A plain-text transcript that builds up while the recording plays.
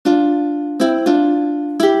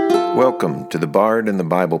Welcome to the Bard and the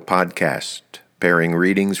Bible podcast, pairing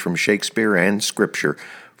readings from Shakespeare and Scripture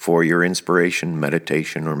for your inspiration,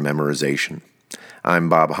 meditation, or memorization. I'm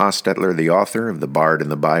Bob Hostetler, the author of The Bard and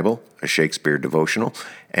the Bible, a Shakespeare devotional,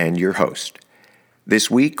 and your host. This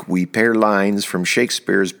week, we pair lines from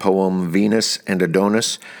Shakespeare's poem Venus and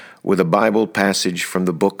Adonis with a Bible passage from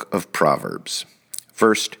the book of Proverbs.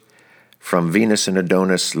 First, from Venus and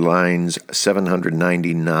Adonis, lines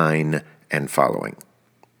 799 and following.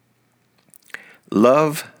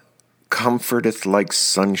 Love comforteth like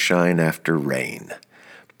sunshine after rain,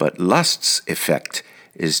 but lust's effect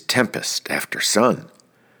is tempest after sun.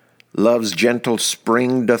 Love's gentle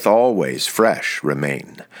spring doth always fresh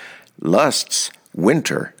remain. Lust's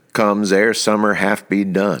winter comes ere summer half be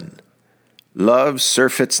done. Love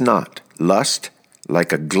surfeits not, lust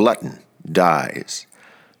like a glutton dies.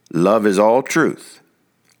 Love is all truth,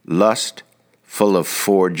 lust full of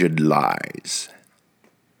forged lies.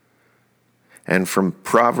 And from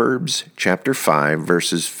Proverbs chapter 5,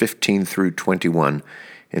 verses 15 through 21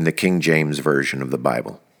 in the King James Version of the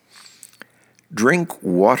Bible. Drink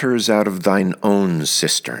waters out of thine own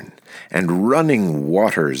cistern, and running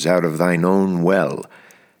waters out of thine own well.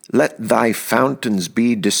 Let thy fountains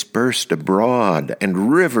be dispersed abroad,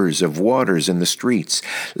 and rivers of waters in the streets.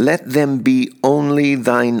 Let them be only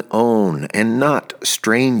thine own, and not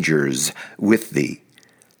strangers with thee.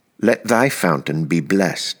 Let thy fountain be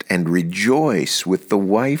blessed, and rejoice with the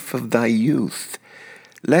wife of thy youth.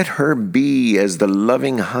 Let her be as the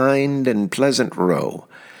loving hind and pleasant roe.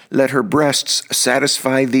 Let her breasts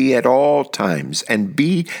satisfy thee at all times, and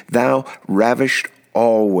be thou ravished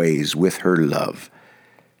always with her love.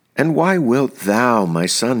 And why wilt thou, my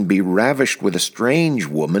son, be ravished with a strange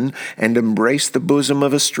woman, and embrace the bosom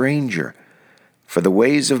of a stranger? For the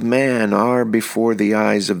ways of man are before the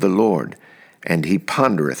eyes of the Lord, and he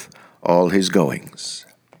pondereth all his goings.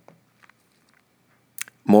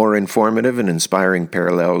 More informative and inspiring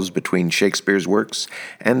parallels between Shakespeare's works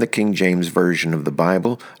and the King James Version of the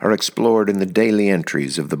Bible are explored in the daily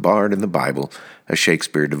entries of The Bard and the Bible, a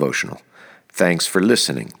Shakespeare devotional. Thanks for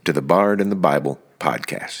listening to the Bard and the Bible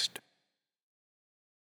podcast.